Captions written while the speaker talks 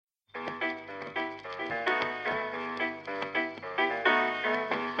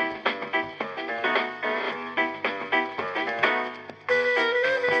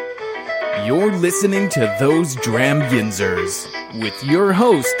You're listening to Those Dram Yinzers with your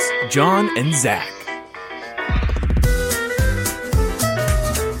hosts, John and Zach.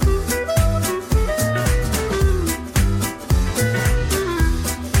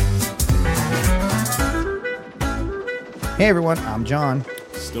 Hey everyone, I'm John.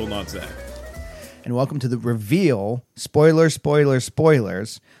 Still not Zach. And welcome to the reveal, spoilers,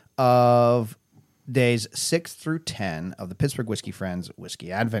 of days 6 through 10 of the Pittsburgh Whiskey Friends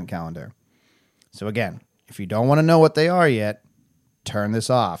Whiskey Advent Calendar. So again, if you don't want to know what they are yet, turn this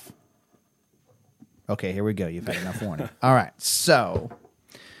off. Okay, here we go. You've had enough warning. All right, so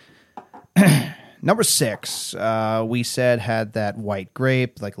number 6, we said had that white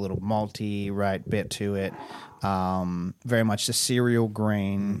grape, like a little malty, right, bit to it. Very much the cereal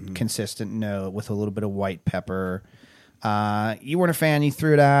grain, consistent note with a little bit of white pepper. You weren't a fan. You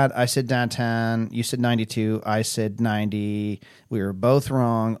threw it out. I said downtown. You said 92. I said 90. We were both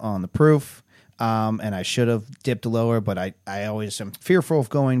wrong on the proof. And I should have dipped lower, but I always am fearful of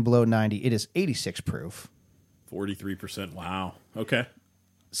going below 90. It is 86 proof. 43%. Wow. Okay.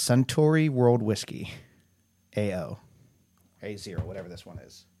 Suntory World Whiskey. AO. A0, whatever this one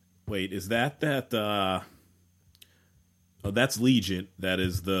is. Wait, is that oh, that's Legion. That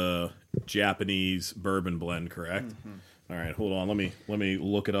is the Japanese bourbon blend, correct? Mm-hmm. All right, hold on. Let me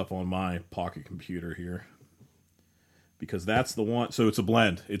look it up on my pocket computer here. Because that's the one. So it's a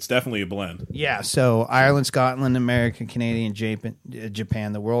blend. It's definitely a blend. Yeah, so Ireland, Scotland, America, Canadian,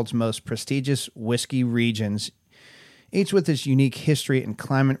 Japan, the world's most prestigious whiskey regions, each with its unique history and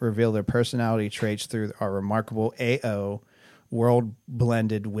climate, reveal their personality traits through our remarkable AO world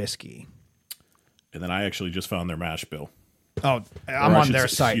blended whiskey. And then I actually just found their mash bill. Oh, I'm on their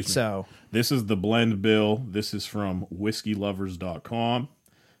site, so. This is the blend bill. This is from whiskeylovers.com.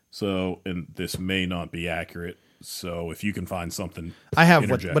 So, and this may not be accurate. So, if you can find something, I have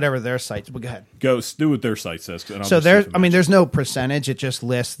whatever their site. But go ahead. Do what their site says. So there's no percentage. It just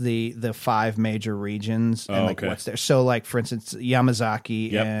lists the 5 major regions and like what's there. So, like for instance,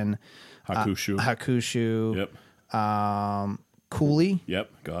 Yamazaki and Hakushu. Yep. Cooley.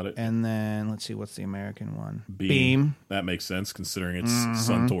 Yep, got it. And then let's see, what's the American one? Beam. That makes sense considering it's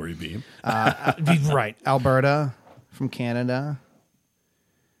Suntory Beam. Right. Alberta from Canada.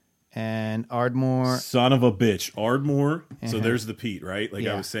 And Ardmore. Son of a bitch. Ardmore. So there's the peat, right? Like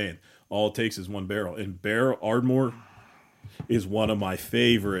I was saying, all it takes is one barrel. And Ardmore is one of my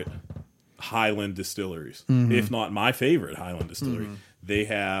favorite Highland distilleries, if not my favorite Highland distillery. They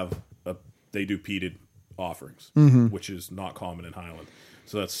do peated offerings, which is not common in Highland.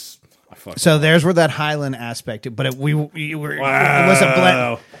 So that's there's where that Highland aspect, but it was a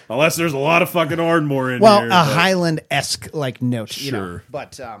blend. Unless there's a lot of fucking Ardmore in there. Well, Highland-esque like note, sure. You know.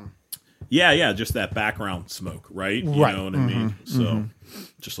 But yeah, just that background smoke, right? You know what I mean? So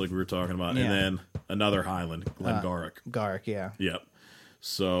just like we were talking about, and then another Highland, Glengarrick. Garrick, yeah. Yep.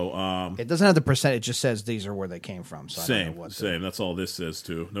 So it doesn't have the percent. It just says these are where they came from. So same. That's all this says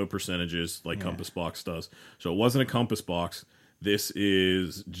too. No percentages like Compass Box does. So it wasn't a Compass Box. This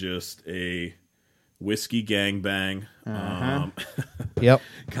is just a whiskey gangbang. Yep.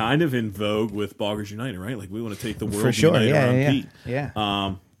 Kind of in vogue with Boggers United, right? Like we want to take the world for sure. United around Pete.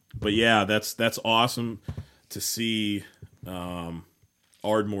 Yeah. But yeah, that's awesome to see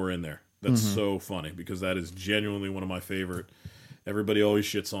Ardmore in there. That's so funny because that is genuinely one of my favorite. Everybody always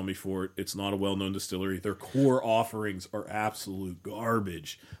shits on me for it. It's not a well-known distillery. Their core offerings are absolute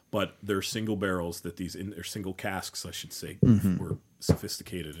garbage, but they're single barrels they're single casks, I should say. We're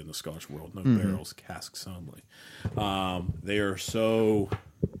sophisticated in the Scotch world. No barrels, casks only.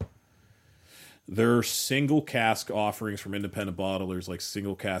 They're single cask offerings from independent bottlers like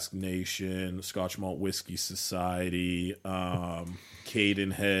Single Cask Nation, Scotch Malt Whiskey Society,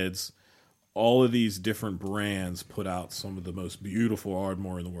 Cadenheads. All of these different brands put out some of the most beautiful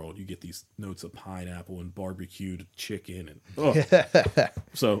Ardmore in the world. You get these notes of pineapple and barbecued chicken.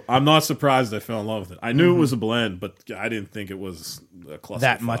 So I'm not surprised I fell in love with it. I knew it was a blend, but I didn't think it was a clusterfuck.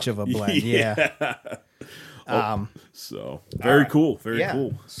 That much of a blend, yeah. So very cool, very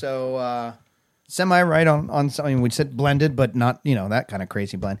cool. So semi-right on something. We said blended, but not, that kind of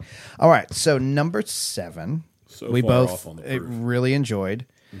crazy blend. All right, so number 7, we both really enjoyed.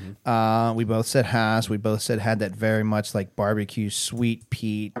 We both said Haas. We both said had that very much like barbecue sweet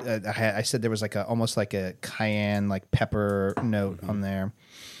peat. I said there was almost like a cayenne like pepper note on there.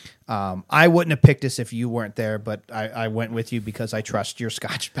 I wouldn't have picked this if you weren't there, but I went with you because I trust your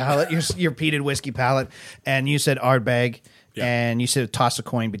Scotch palate, your peated whiskey palate, and you said Ardbeg. Yeah. And you said toss a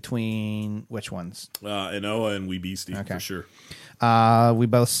coin between which ones? Enoa and Wee Beastie, for sure. We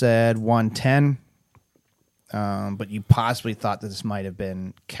both said 110. But you possibly thought that this might have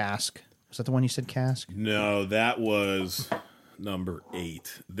been cask. Was that the one you said cask? No, that was number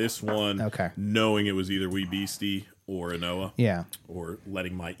 8. This one, okay, knowing it was either Wee Beastie or Anoa. Yeah. Or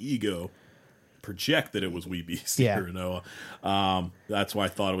letting my ego project that it was Wee Beastie or Anoa. That's why I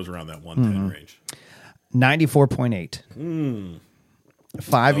thought it was around that 110 range. 94.8.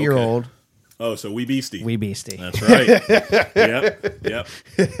 5-year-old. Oh, so Wee Beastie. Wee Beastie. That's right. Yep.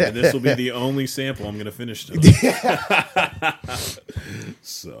 And this will be the only sample I'm going to finish tonight.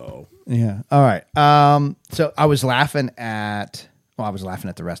 So. Yeah. All right. So I was laughing at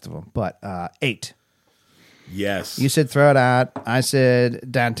the rest of them, but 8. Yes. You said throw it out. I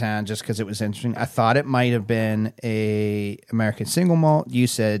said downtown just because it was interesting. I thought it might have been a American single malt. You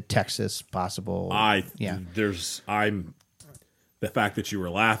said Texas possible. The fact that you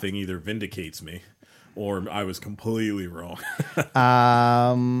were laughing either vindicates me or I was completely wrong.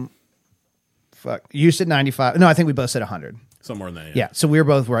 Fuck. You said 95. No, I think we both said 100. Somewhere in that. Yeah. So we were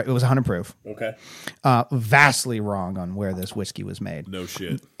both right. It was 100 proof. Okay. Vastly wrong on where this whiskey was made. No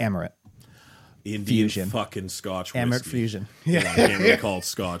shit. Emirate. Indian Fusion. fucking Scotch whiskey. Emirate Fusion. Yeah. I can't really call it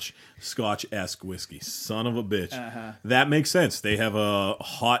Scotch-esque whiskey. Son of a bitch. That makes sense. They have a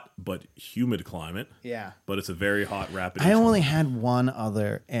hot but humid climate. Yeah. But it's a very hot, rapid. I only had one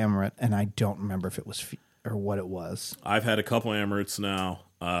other Emirate, and I don't remember if it was or what it was. I've had a couple Emirates now.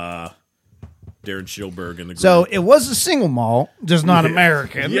 Darren Schilberg in the group. So it was a single malt, just not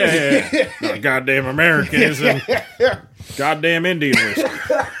American. Yeah. Not goddamn Americans and goddamn Indian whiskey.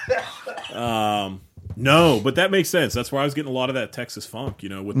 No, but that makes sense. That's where I was getting a lot of that Texas funk,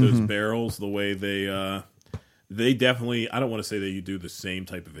 with those barrels, the way they definitely, I don't want to say they do the same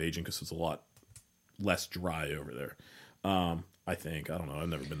type of aging because it's a lot less dry over there. I think. I don't know. I've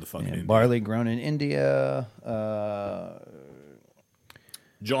never been to fucking India. Barley grown in India.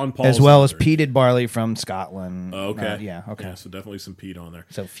 John Paul. As well as peated barley from Scotland. Okay. Okay. Yeah, so definitely some peat on there.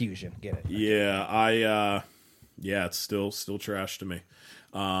 So fusion. Get it. Yeah, it's still trash to me.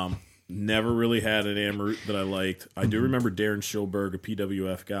 Never really had an Amroot that I liked. I do remember Darren Schilberg, a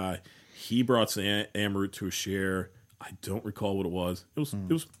PWF guy. He brought some Amroot to a share. I don't recall what it was. It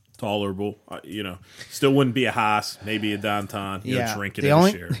was tolerable. Still wouldn't be a Haas, maybe a Danton. Drink it in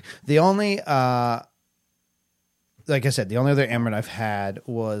a share. The only, like I said, the only other Amroot I've had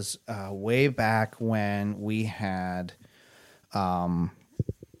was way back when we had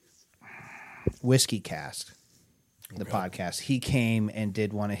Whiskey Cast. The podcast. He came and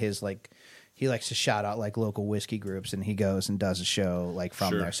did one of his he likes to shout out local whiskey groups, and he goes and does a show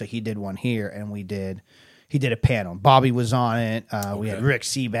from there. So he did one here, and he did a panel. Bobby was on it. We had Rick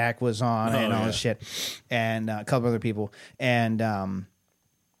Seaback was on it and all this shit, and a couple other people. And I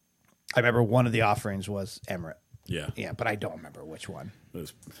remember one of the offerings was Emirate. Yeah, but I don't remember which one. It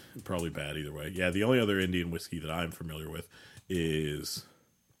was probably bad either way. Yeah, the only other Indian whiskey that I'm familiar with is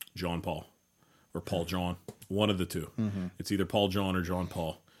John Paul. Or Paul John, one of the two. It's either Paul John or John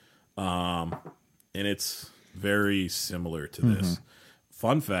Paul. And it's very similar to this.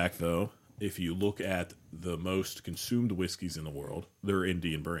 Fun fact, though, if you look at the most consumed whiskeys in the world, they're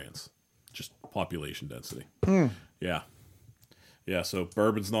Indian brands. Just population density. Yeah. Yeah, so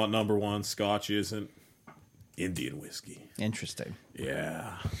bourbon's not number one. Scotch isn't. Indian whiskey. Interesting.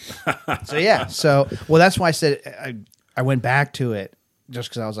 Yeah. So that's why I said I went back to it. Just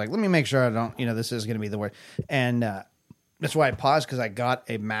because I was like, let me make sure I don't, this is going to be the word. And that's why I paused, because I got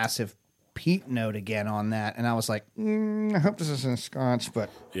a massive peat note again on that. And I was like, I hope this isn't Scotch, but.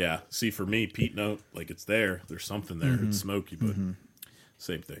 Yeah. See, for me, peat note, it's there. There's something there. It's smoky, but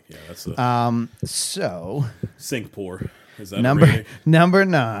same thing. Yeah, that's the. So. Sink pour. Is that number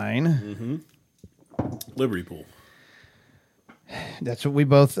 9? Liberty Pool. That's what we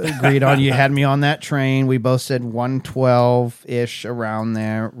both agreed on. You had me on that train. We both said 112-ish around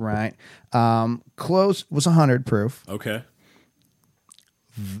there, right? Close was 100 proof. Okay.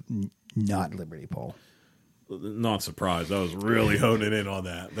 Not Liberty Pole. Not surprised. I was really honing in on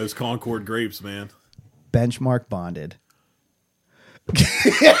that. Those Concord grapes, man. Benchmark bonded.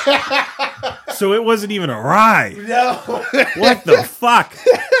 So it wasn't even a rye. No. What the fuck?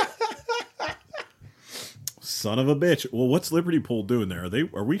 Son of a bitch. Well, what's Liberty Pool doing there?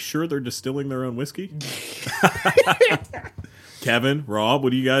 Are we sure they're distilling their own whiskey? Kevin, Rob,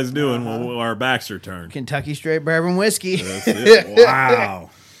 what are you guys doing when our backs are turned? Kentucky Straight Bourbon Whiskey. That's it.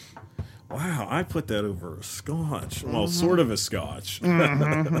 Wow. Wow, I put that over a Scotch. Well, sort of a Scotch.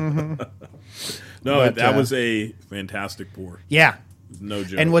 No, but, that was a fantastic pour. Yeah. No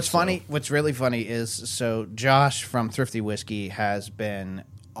joke. And what's really funny is, so Josh from Thrifty Whiskey has been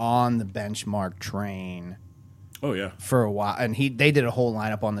on the Benchmark train. Oh, yeah. For a while. And they did a whole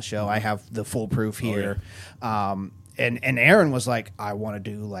lineup on the show. I have the full proof here. And Aaron was like, I want to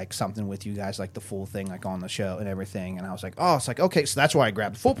do like something with you guys, like the full thing, like on the show and everything. And I was like, oh, it's like, okay. So that's why I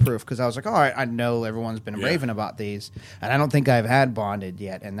grabbed Full Proof, because I was like, all right, I know everyone's been raving about these, and I don't think I've had Bonded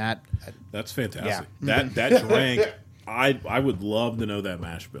yet. And that's fantastic. Yeah. That drank, I would love to know that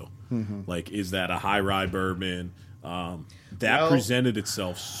mash bill. Mm-hmm. Like, is that a high rye bourbon? That presented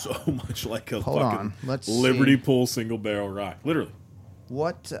itself so much like a fucking Liberty Pool single barrel rye. Literally.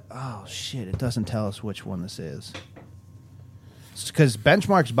 What? Oh, shit. It doesn't tell us which one this is. Because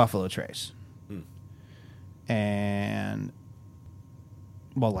Benchmark's Buffalo Trace. And,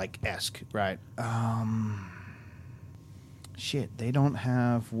 well, like Esk, right? Shit, they don't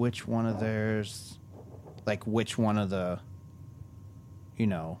have which one of theirs, like which one of the,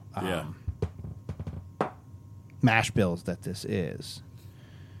 mash bills that this is.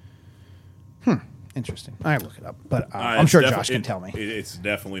 Interesting. I look it up, but I'm sure Josh can tell me. It's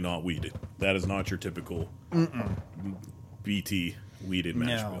definitely not weeded. That is not your typical BT weeded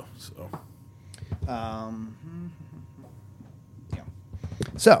mash bill. So, yeah.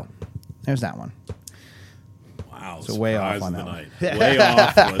 So, there's that one. Wow, so way off on that one. Way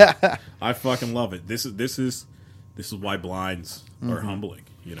off, but I fucking love it. This is why blinds are humbling.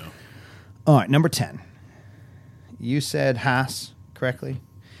 All right, number 10. You said Haas correctly.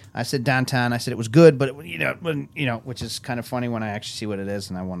 I said Downtown. I said it was good, but which is kind of funny when I actually see what it is,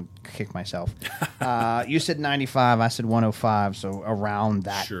 and I want to kick myself. You said 95. I said 105. So around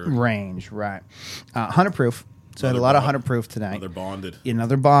that range, right? 100 proof. So I had a lot of 100 proof tonight. Another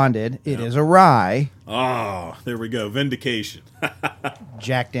bonded. It is a rye. Oh, there we go. Vindication.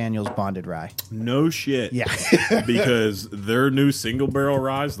 Jack Daniel's bonded rye. No shit. Yeah. Because their new single barrel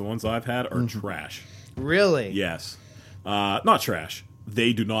ryes, the ones I've had, are trash. Really? Yes. Not trash.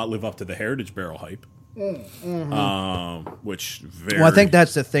 They do not live up to the Heritage Barrel hype. Which Well, I think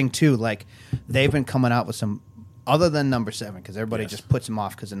that's the thing too. Like, they've been coming out with some other than number 7, because everybody just puts them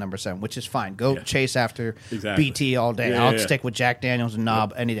off because of number 7, which is fine. Go chase after BT all day. I'll stick with Jack Daniel's and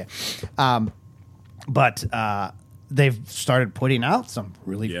Knob any day. But they've started putting out some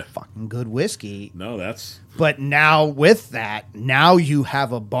really fucking good whiskey. No, But now with that, now you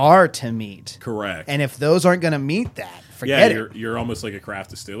have a bar to meet. Correct. And if those aren't going to meet that, forget it. You're almost like a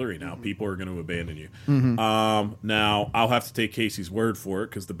craft distillery now. People are going to abandon you. Now, I'll have to take Casey's word for it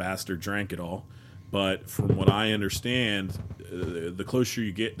because the bastard drank it all. But from what I understand, the closer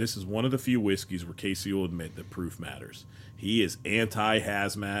you get, this is one of the few whiskeys where Casey will admit that proof matters. He is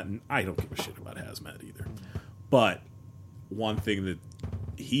anti-hazmat, and I don't give a shit about hazmat either. But one thing that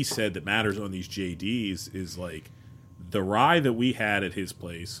he said that matters on these JDs is, like, the rye that we had at his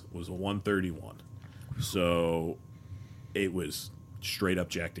place was a 131. So it was straight up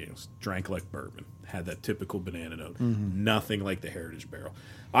Jack Daniels. Drank like bourbon. Had that typical banana note. Nothing like the Heritage Barrel.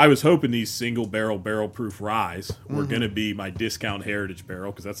 I was hoping these single barrel proof ryes were going to be my discount Heritage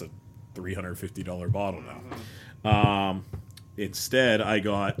Barrel, because that's a $350 bottle now. Instead, I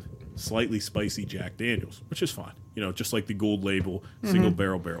got slightly spicy Jack Daniels, which is fine. Just like the gold label single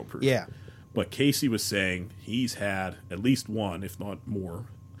barrel proof. Yeah. But Casey was saying he's had at least one, if not more,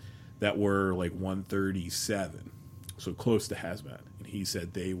 that were like 137, so close to hazmat. And he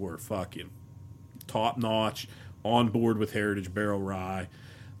said they were fucking top notch, on board with Heritage Barrel rye.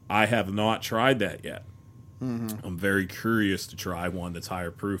 I have not tried that yet. I'm very curious to try one that's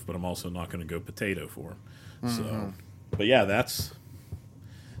higher proof, but I'm also not going to go potato for them. So, but yeah, that's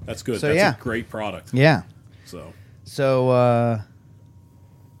good. So, that's a great product. Yeah. So,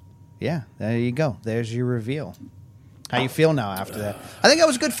 yeah, there you go. There's your reveal. How you feel now after that? I think that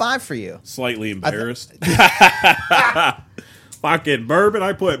was a good 5 for you. Slightly embarrassed. Fucking bourbon.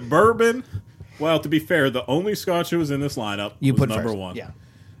 I put bourbon. Well, to be fair, the only Scotch that was in this lineup was number first. 1. Yeah.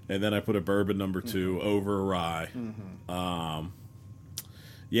 And then I put a bourbon number 2 over a rye.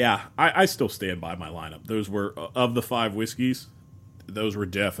 Yeah, I still stand by my lineup. Those were, of the 5 whiskeys, those were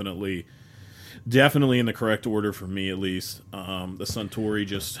definitely in the correct order for me, at least. The Suntory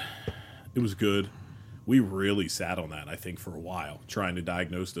it was good. We really sat on that, I think, for a while, trying to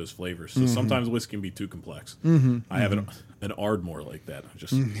diagnose those flavors. So sometimes whiskey can be too complex. I have an Ardmore like that. I'm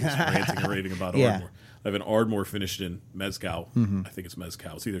just ranting and raving about Ardmore. I have an Ardmore finished in mezcal. I think it's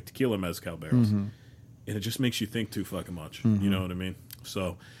mezcal. It's either tequila or mezcal barrels. And it just makes you think too fucking much. You know what I mean?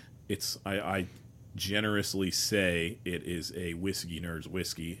 So I generously say it is a whiskey nerd's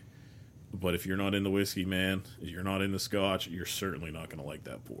whiskey. But if you're not in the whiskey, man, you're not in the Scotch, you're certainly not going to like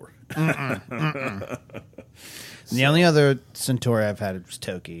that pour. The only other Centauri I've had was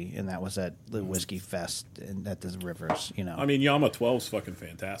Toki, and that was at the Whiskey Fest at the Rivers. I mean, Yama 12's fucking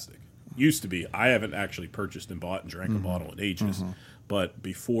fantastic. Used to be. I haven't actually purchased and bought and drank a bottle in ages. But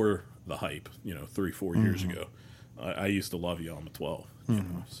before the hype, 3-4 years ago, I used to love you. I'm a 12. You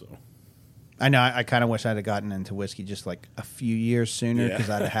know, so. I know. I kind of wish I'd have gotten into whiskey just like a few years sooner because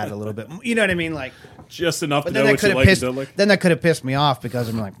I'd have had a little bit. You know what I mean? Like just enough to know what you like and don't like. Then that could have pissed me off because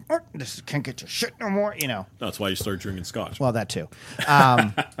I'm like, this can't get your shit no more. You know. That's why you start drinking scotch. Well, that too.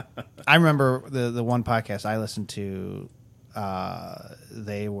 I remember the one podcast I listened to.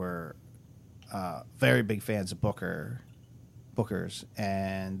 They were very big fans of Booker's,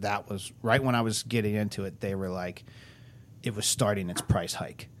 and that was right when I was getting into it. They were like, it was starting its price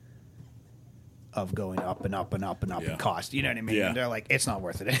hike. Of going up and up and up and up in cost. You know what I mean? Yeah. And they're like, it's not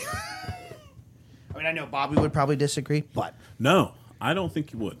worth it. I mean, I know Bobby would probably disagree, but... No, I don't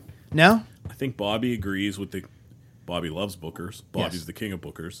think you would. No? I think Bobby agrees with the... Bobby loves Bookers. Bobby's the king of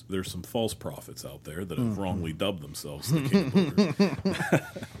Bookers. There's some false prophets out there that have wrongly dubbed themselves the king of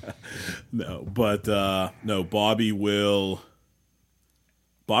Bookers. No, Bobby will...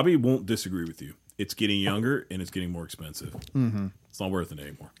 Bobby won't disagree with you. It's getting younger and it's getting more expensive. Mm-hmm. It's not worth it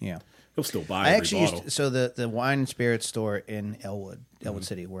anymore. Yeah. He'll still buy every bottle. So the wine and spirits store in Elwood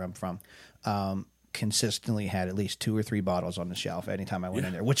City, where I'm from, consistently had at least 2 or 3 bottles on the shelf anytime I went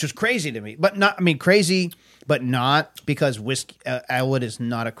in there, which was crazy to me. But not, I mean, crazy, but not because whiskey. Elwood is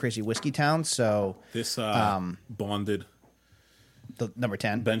not a crazy whiskey town. So this bonded, the number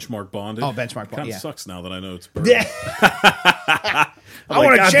 10 benchmark bonded. Oh, benchmark bonded. Kind of sucks now that I know it's bourbon. Yeah. I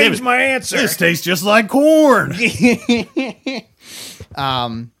want to change my answer. This tastes just like corn.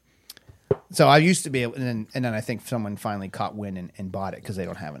 So I used to be able, and then I think someone finally caught wind and bought it because they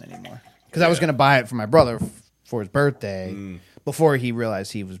don't have it anymore. Because I was going to buy it for my brother for his birthday before he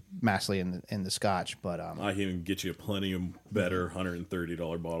realized he was massively in the scotch. But I can get you plenty of better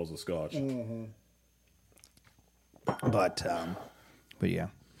 $130 bottles of scotch. Mm-hmm. But yeah.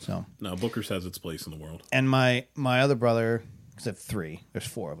 So no, Booker's has its place in the world. And my other brother, because I have 3, there's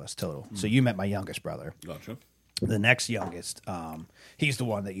 4 of us total. So you met my youngest brother. Gotcha. The next youngest, he's the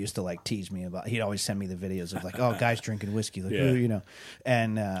one that used to like tease me about. He'd always send me the videos of like, oh, guys drinking whiskey, like, oh, you know.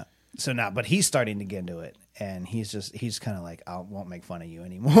 And so now, but he's starting to get into it, and he's kind of like, I won't make fun of you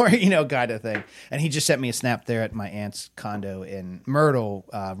anymore, you know, kind of thing. And he just sent me a snap there at my aunt's condo in Myrtle,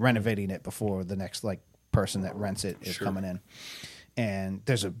 renovating it before the next like person that rents it is coming in. And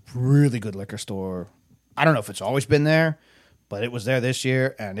there's a really good liquor store. I don't know if it's always been there, but it was there this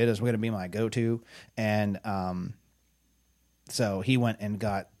year, and it is going to be my go-to. And so he went and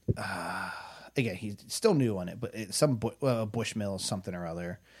got, again, he's still new on it, but it's some Bushmills something or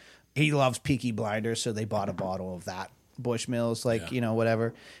other. He loves Peaky Blinders, so they bought a bottle of that Bushmills, like, you know,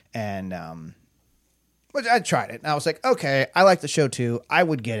 whatever. And but I tried it, and I was like, okay, I like the show too. I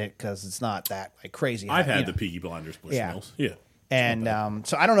would get it because it's not that like crazy. I've had the Peaky Blinders Bushmills. Yeah. And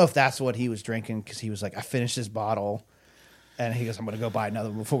so I don't know if that's what he was drinking because he was like, I finished this bottle. And he goes, I'm going to go buy another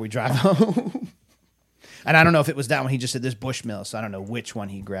one before we drive home. And I don't know if it was that one. He just said this Bushmill, so I don't know which one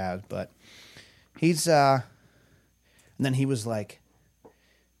he grabbed. But he's, and then he was like,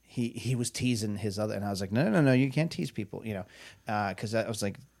 he was teasing his other, and I was like, no, you can't tease people, you know, because I was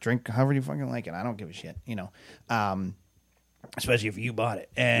like, drink however you fucking like it. I don't give a shit, you know, especially if you bought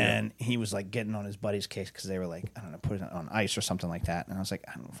it. And he was like getting on his buddy's case because they were like, I don't know, put it on ice or something like that. And I was like,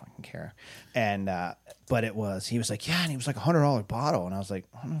 I don't fucking care. And but he was like, yeah, and he was like $100 bottle, and I was like,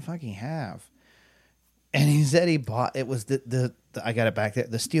 I don't fucking have. And he said he bought it was the I got it back there,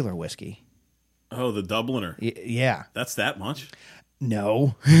 the Steeler whiskey. Oh, the Dubliner. Yeah, that's that much.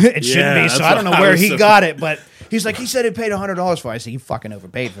 No, it shouldn't be. So I don't know where he got it, but he's like, he said he paid $100 for it. I said, you fucking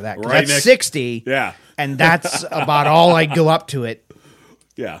overpaid for that. Right, that's $60. Yeah, and that's about all I go up to it.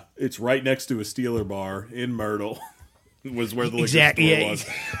 Yeah, it's right next to a Steeler bar in Myrtle. Was where the liquor store was.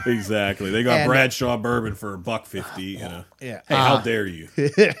 Exactly. They got Bradshaw bourbon for $1.50. You know. Yeah. Hey, how dare you?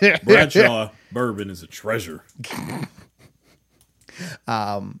 Bradshaw bourbon is a treasure.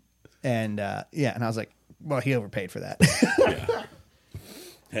 And I was like, well, he overpaid for that. Yeah.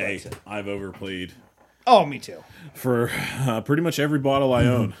 Hey, I've overpaid. Oh, me too. For pretty much every bottle I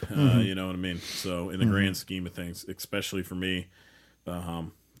own. You know what I mean? So in the grand scheme of things, especially for me,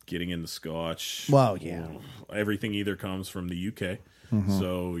 getting into Scotch. Well, yeah. Everything either comes from the UK,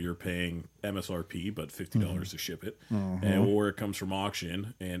 so you're paying MSRP, but $50 to ship it, or it comes from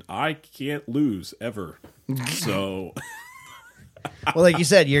auction, and I can't lose ever. So, well, like you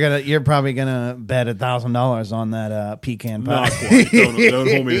said, you're probably gonna bet $1,000 on that pecan pie. Not quite. Don't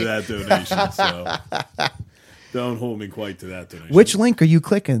hold me to that donation. So. Don't hold me quite to that donation. Which link are you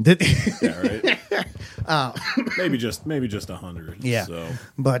clicking? Yeah, right. Maybe just 100. Yeah, so.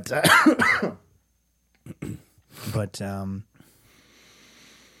 but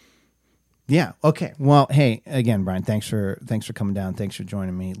Yeah. Okay. Well, hey, again, Brian, thanks for coming down. Thanks for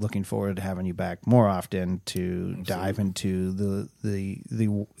joining me. Looking forward to having you back more often to dive into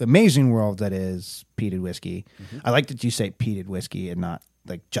the amazing world that is peated whiskey. Mm-hmm. I like that you say peated whiskey and not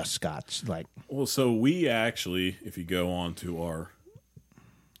like just Scotch. Like, well, so we actually, if you go on to our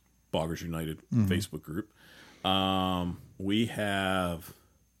Boggers United Facebook group, we have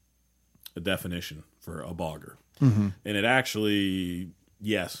a definition for a bogger, and it actually,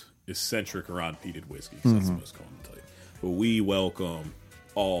 yes, is centric around peated whiskey. That's the most common type. But we welcome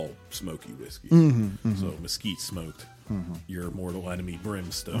all smoky whiskey. So mesquite smoked, your mortal enemy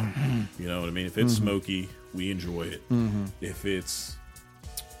brimstone. You know what I mean? If it's smoky, we enjoy it. If it's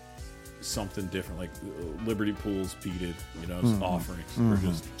something different, like Liberty Pools peated, offerings are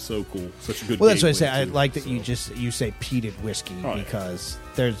just so cool. Such a good. Well, that's what I say. I like that you say peated whiskey because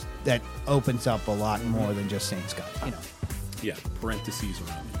that opens up a lot more than just saying Scotch. Yeah, parentheses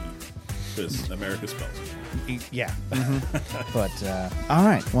around the E because America spells it. Yeah. But all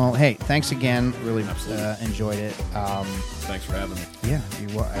right. Well, hey, thanks again. Really enjoyed it. Thanks for having me. Yeah,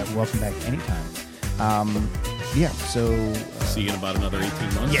 you're welcome back anytime. Yeah, so... see you in about another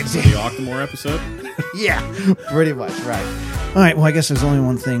 18 months yeah, for the Octomore episode? Yeah, pretty much, right. All right, well, I guess there's only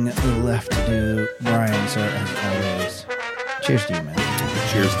one thing left to do, Brian, so as always, cheers to you, man.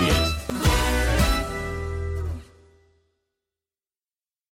 Cheers to you.